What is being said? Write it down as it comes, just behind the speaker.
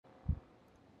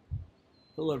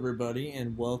Hello everybody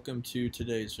and welcome to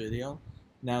today's video.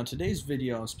 Now in today's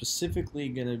video I'm specifically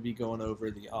going to be going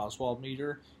over the Oswald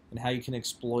meter and how you can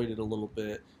exploit it a little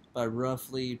bit by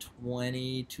roughly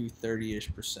 20 to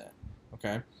 30-ish%.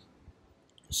 Okay,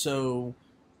 so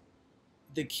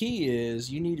the key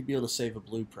is you need to be able to save a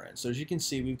blueprint. So as you can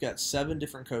see, we've got 7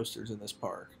 different coasters in this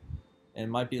park, and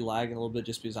it might be lagging a little bit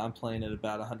just because I'm playing at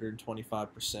about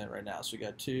 125% right now. So we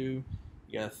got 2,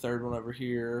 you got a 3rd one over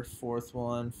here, 4th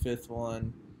one, 5th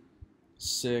one,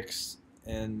 6th,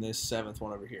 and this 7th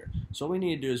one over here. So what we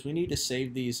need to do is we need to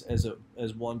save these as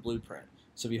one blueprint.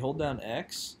 So if you hold down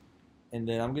X, and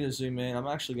then I'm going to zoom in. I'm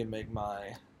actually going to make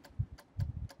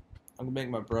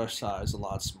my brush size a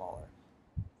lot smaller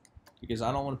because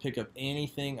I don't want to pick up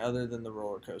anything other than the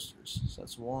roller coasters. So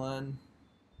that's 1,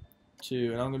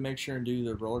 2, and I'm going to make sure and do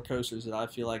the roller coasters that I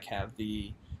feel like have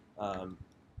the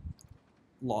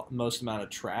most amount of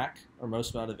track, or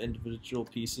most amount of individual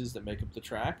pieces that make up the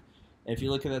track. And if you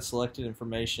look at that selected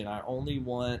information, I only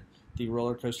want the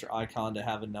roller coaster icon to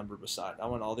have a number beside it. I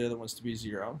want all the other ones to be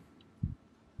 0.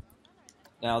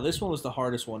 Now this one was the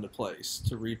hardest one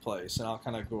to replace, and I'll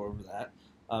kind of go over that.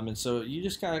 And so you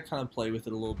just kind of play with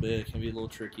it a little bit. It can be a little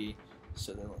tricky.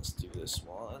 So then let's do this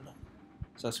one.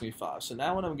 So that's going to be 5. So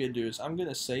now what I'm going to do is I'm going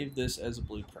to save this as a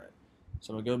blueprint.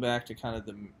 So I'm going to go back to kind of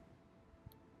the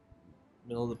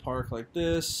middle of the park like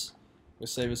this. I'm going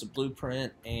to save as a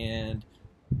blueprint, and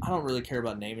I don't really care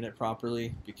about naming it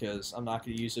properly because I'm not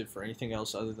going to use it for anything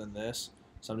else other than this.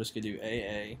 So I'm just going to do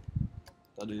AA.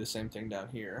 I'll do the same thing down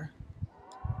here.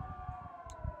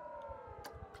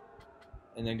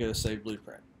 And then go to Save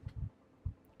Blueprint.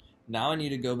 Now I need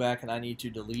to go back and I need to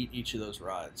delete each of those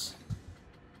rides.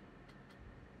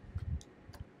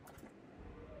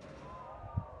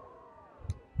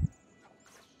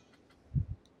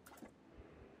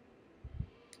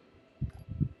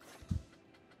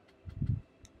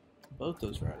 Both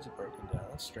those rides are broken down.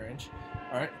 That's strange.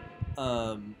 Alright.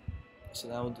 So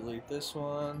now we'll delete this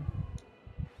one.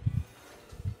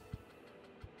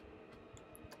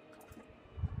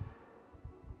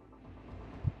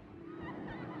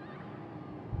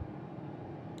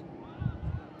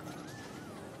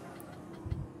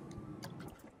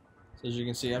 So as you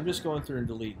can see, I'm just going through and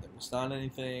deleting them. It's not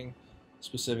anything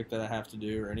specific that I have to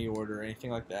do or any order or anything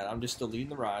like that. I'm just deleting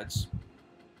the rides.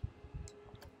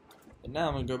 And now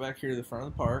I'm going to go back here to the front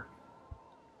of the park,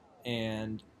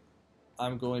 and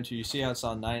I'm going to, you see how it's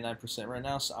on 99% right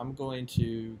now, so I'm going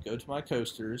to go to my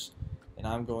coasters, and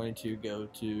I'm going to go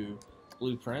to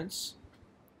blueprints,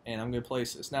 and I'm going to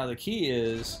place this. Now the key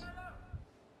is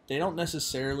they don't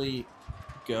necessarily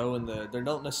go in the, they're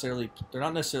not necessarily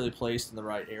placed in the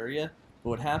right area, but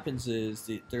what happens is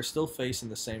they're still facing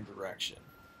the same direction,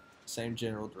 same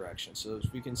general direction. So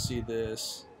as we can see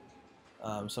this,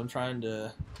 so I'm trying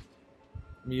to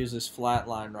use this flat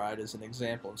line ride as an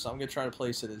example, and so I'm going to try to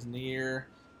place it as near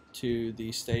to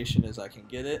the station as I can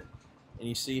get it, and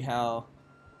you see how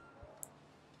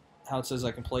it says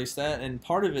I can place that, and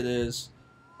part of it is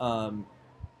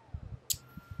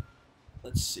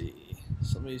let's see,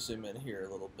 so let me zoom in here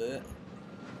a little bit,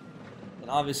 and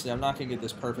obviously I'm not going to get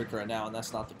this perfect right now, and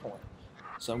that's not the point.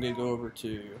 So I'm going to go over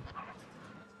to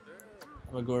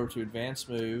advanced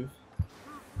move,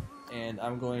 and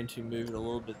I'm going to move it a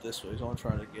little bit this way. So I'm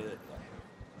trying to get it. Yeah,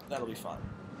 that'll be fine.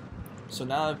 So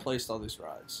now I've placed all these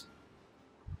rides.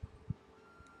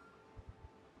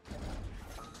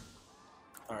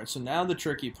 Alright, so now the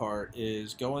tricky part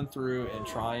is going through and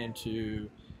trying to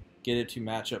get it to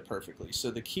match up perfectly. So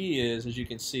the key is, as you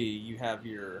can see, you have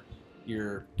your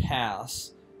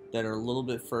paths that are a little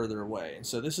bit further away. And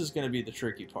so this is going to be the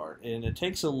tricky part. And it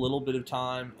takes a little bit of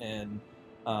time, and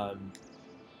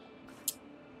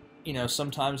you know,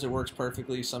 sometimes it works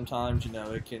perfectly, sometimes, you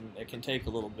know, it can take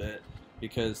a little bit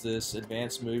because this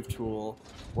advanced move tool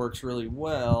works really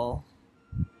well.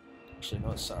 Actually,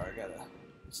 no, sorry,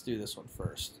 let's do this one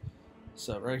first.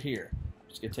 So right here,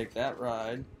 just gonna take that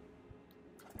ride.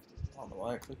 I don't know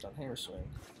why I clicked on hammer swing.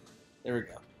 There we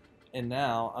go. And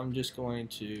now I'm just going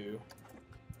to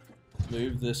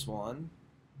move this one,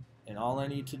 and all I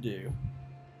need to do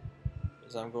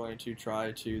is I'm going to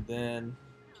try to then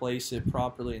place it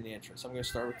properly in the entrance. I'm going to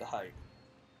start with the height.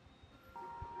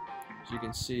 As you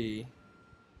can see,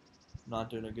 I'm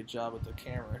not doing a good job with the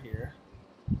camera here.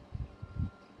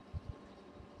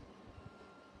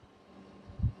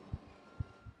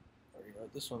 There you go.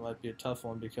 This one might be a tough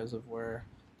one because of where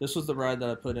this was the ride that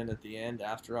I put in at the end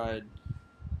after I had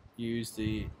used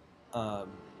the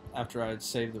after I had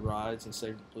saved the rides and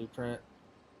saved the blueprint.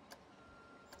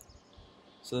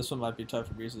 So this one might be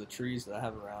tougher because of the trees that I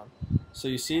have around. So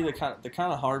you see the kind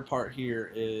of hard part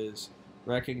here is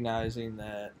recognizing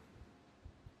that,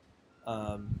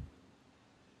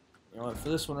 you know what, for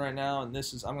this one right now, and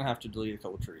this is, I'm going to have to delete a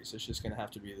couple trees. It's just going to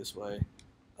have to be this way.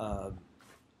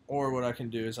 Or what I can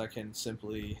do is I can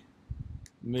simply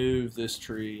move this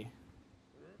tree.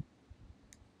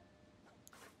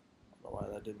 I don't know why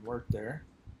that didn't work there.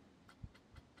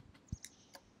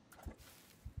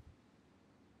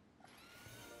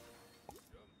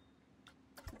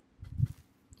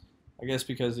 I guess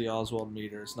because the Oswald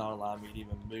meter is not allowing me to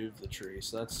even move the tree,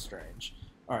 so that's strange.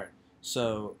 Alright,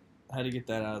 so I had to get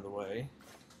that out of the way.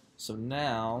 So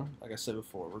now, like I said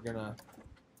before, we're gonna...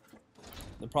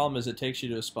 The problem is it takes you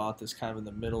to a spot that's kind of in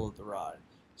the middle of the ride.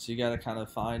 So you gotta kind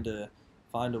of find a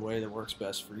way that works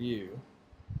best for you.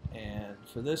 And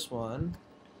for this one,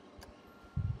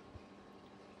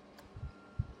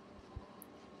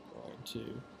 I'm going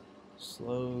to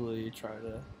slowly try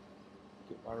to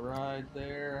get my ride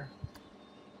there.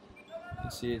 You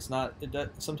see, it's not.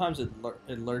 Sometimes it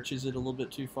lurches it a little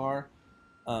bit too far,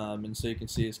 and so you can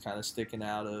see it's kind of sticking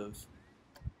out of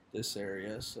this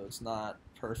area. So it's not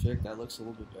perfect. That looks a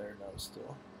little bit better now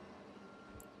still.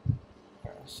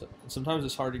 So sometimes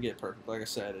it's hard to get perfect. Like I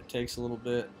said, it takes a little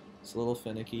bit. It's a little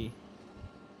finicky.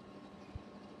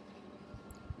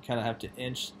 You kind of have to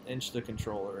inch the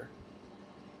controller.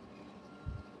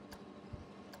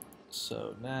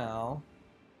 So now,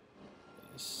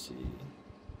 let's see.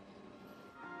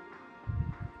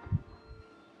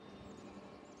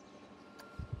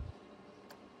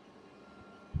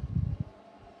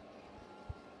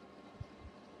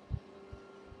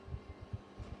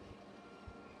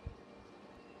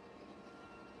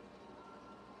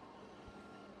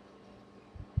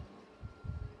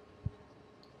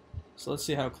 So let's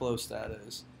see how close that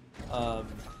is. You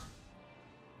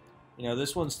know,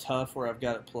 this one's tough where I've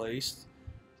got it placed,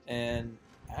 and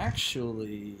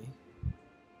actually,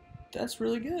 that's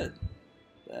really good.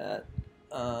 That,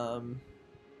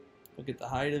 look at the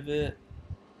height of it.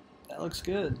 That looks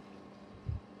good.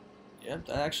 Yep,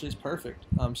 that actually is perfect.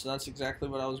 So that's exactly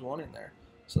what I was wanting there.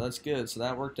 So that's good. So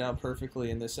that worked out perfectly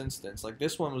in this instance. Like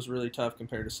this one was really tough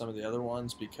compared to some of the other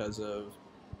ones because of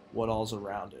what all's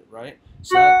around it, right?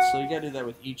 So you gotta do that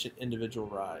with each individual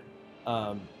ride.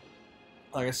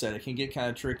 Like I said, it can get kind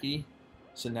of tricky.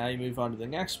 So now you move on to the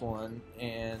next one,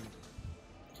 and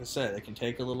like I said, it can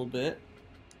take a little bit.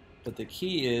 But the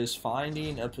key is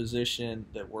finding a position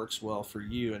that works well for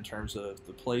you in terms of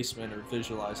the placement or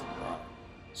visualizing the ride.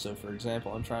 So for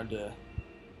example, I'm trying to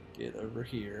get over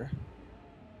here.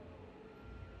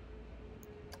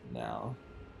 Now,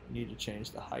 I need to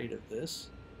change the height of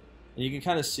this. And you can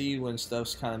kind of see when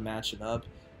stuff's kind of matching up,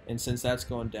 and since that's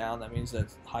going down, that means that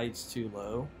height's too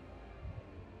low.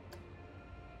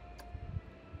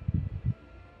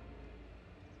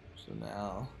 So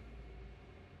now,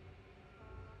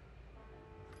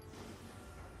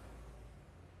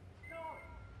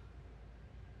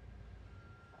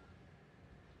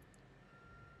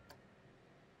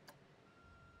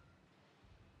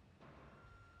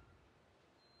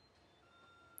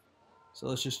 so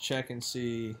let's just check and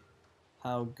see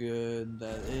how good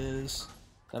that is.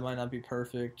 That might not be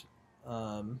perfect.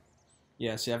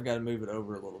 Yeah, see, I've got to move it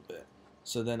over a little bit.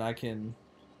 So then I can,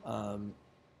 let's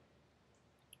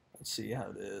see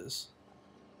how it is.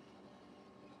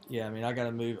 Yeah, I mean,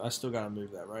 I still got to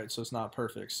move that, right? So it's not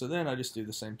perfect. So then I just do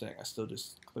the same thing. I still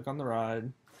just click on the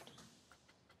ride.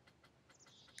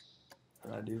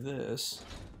 And I do this.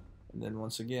 And then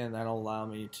once again, that'll allow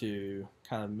me to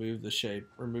kind of move the shape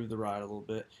or move the ride a little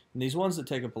bit. And these ones that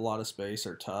take up a lot of space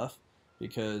are tough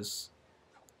because,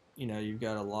 you know, you've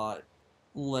got a lot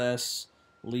less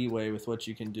leeway with what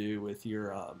you can do with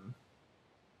your,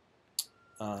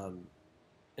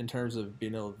 in terms of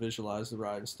being able to visualize the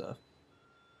ride and stuff.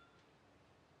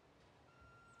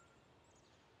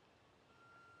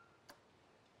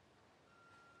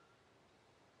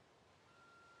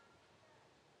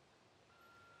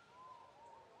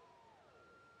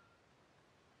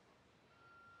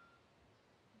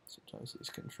 Sometimes these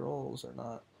controls are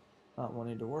not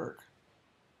wanting to work.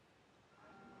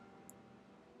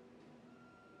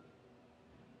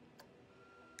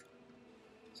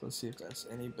 So let's see if that's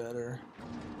any better.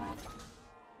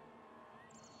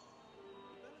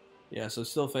 Yeah, so it's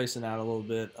still facing out a little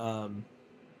bit.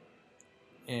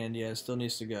 And yeah, it still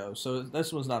needs to go. So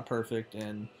this one's not perfect,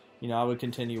 and you know, I would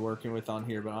continue working with on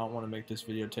here, but I don't want to make this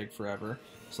video take forever.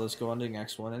 So let's go on to the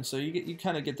next one. And so you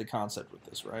kind of get the concept with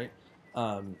this, right?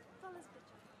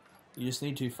 You just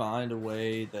need to find a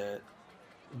way that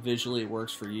visually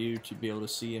works for you to be able to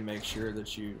see and make sure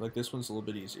that you, like this one's a little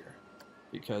bit easier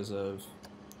because of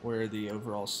where the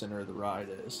overall center of the ride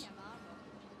is.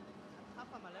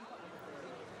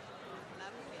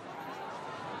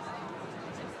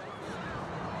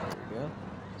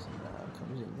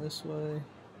 this way.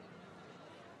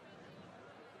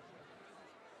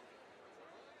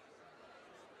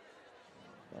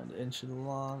 Trying to inch it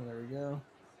along. There we go.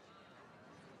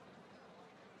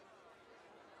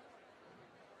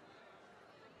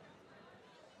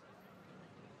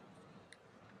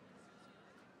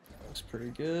 Looks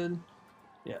pretty good.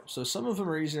 Yeah, so some of them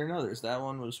are easier than others. That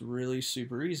one was really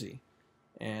super easy.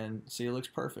 And see, it looks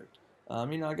perfect.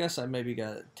 You know, I guess I maybe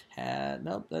got a tad.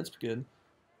 Nope, that's good.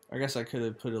 I guess I could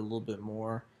have put a little bit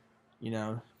more, you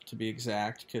know, to be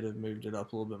exact. Could have moved it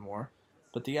up a little bit more.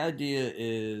 But the idea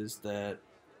is that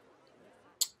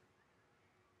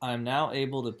I'm now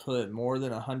able to put more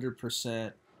than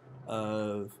 100%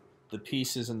 of the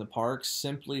pieces in the park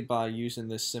simply by using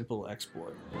this simple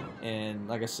exploit. And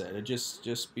like I said, it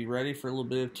just be ready for a little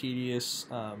bit of tediousness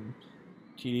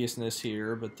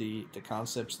here, but the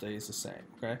concept stays the same.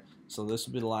 Okay, so this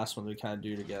will be the last one we kind of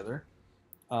do together.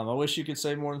 I wish you could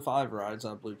save more than 5 rides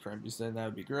on Blueprint, because then that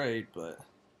would be great, but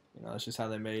you know, that's just how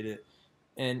they made it.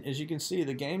 And as you can see,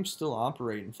 the game's still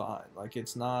operating fine. Like,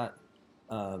 it's not,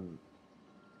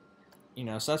 you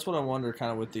know, so that's what I wonder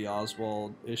kind of with the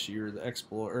Oswald issue or the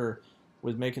Explorer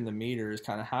with making the meter is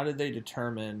kind of how did they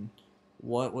determine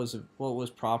what was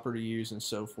proper to use and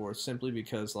so forth, simply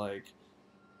because like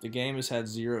the game has had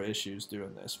 0 issues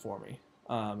doing this for me.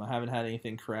 I haven't had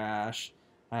anything crash.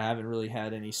 I haven't really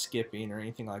had any skipping or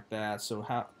anything like that. So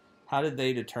how did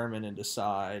they determine and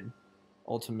decide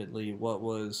ultimately what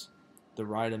was the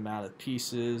right amount of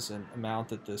pieces and amount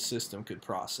that the system could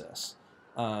process?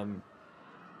 And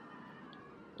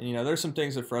you know, there's some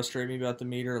things that frustrate me about the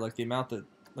meter, like the amount that,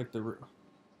 like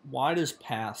why does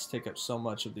paths take up so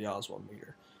much of the Oswald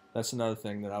meter? That's another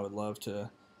thing that I would love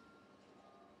to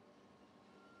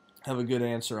have a good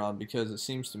answer on, because it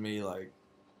seems to me like,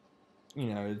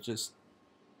 you know, it's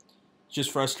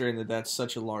just frustrating that that's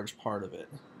such a large part of it.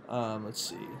 Let's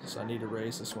see. So I need to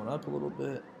raise this one up a little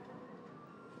bit.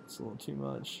 It's a little too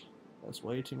much. That's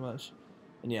way too much.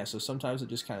 And yeah, so sometimes it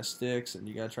just kind of sticks, and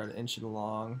you gotta try to inch it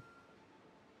along.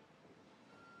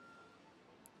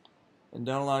 And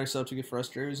don't allow yourself to get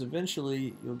frustrated, because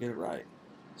eventually you'll get it right.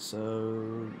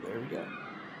 So there we go.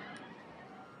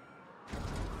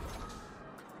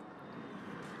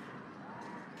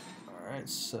 Alright,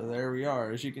 so there we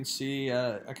are. As you can see,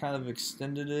 I kind of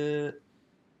extended it.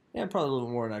 Yeah, probably a little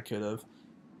more than I could have.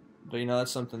 But you know,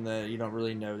 that's something that you don't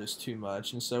really notice too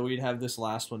much. And so we'd have this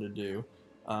last one to do.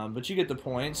 But you get the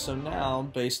point. So now,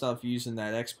 based off using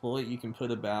that exploit, you can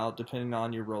put about, depending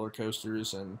on your roller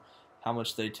coasters and how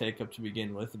much they take up to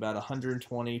begin with, about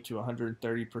 120 to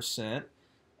 130%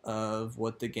 of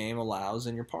what the game allows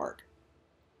in your park.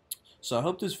 So I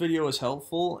hope this video was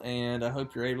helpful, and I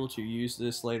hope you're able to use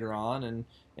this later on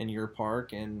in your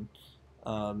park. And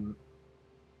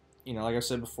you know, like I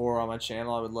said before on my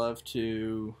channel, I would love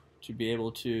to be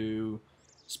able to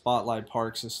spotlight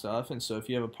parks and stuff. And so if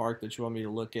you have a park that you want me to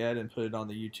look at and put it on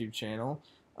the YouTube channel,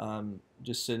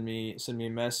 just send me a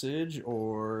message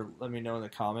or let me know in the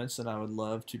comments, and I would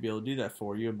love to be able to do that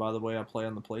for you. And by the way, I play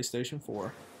on the PlayStation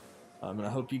 4. And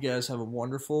I hope you guys have a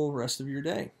wonderful rest of your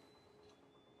day.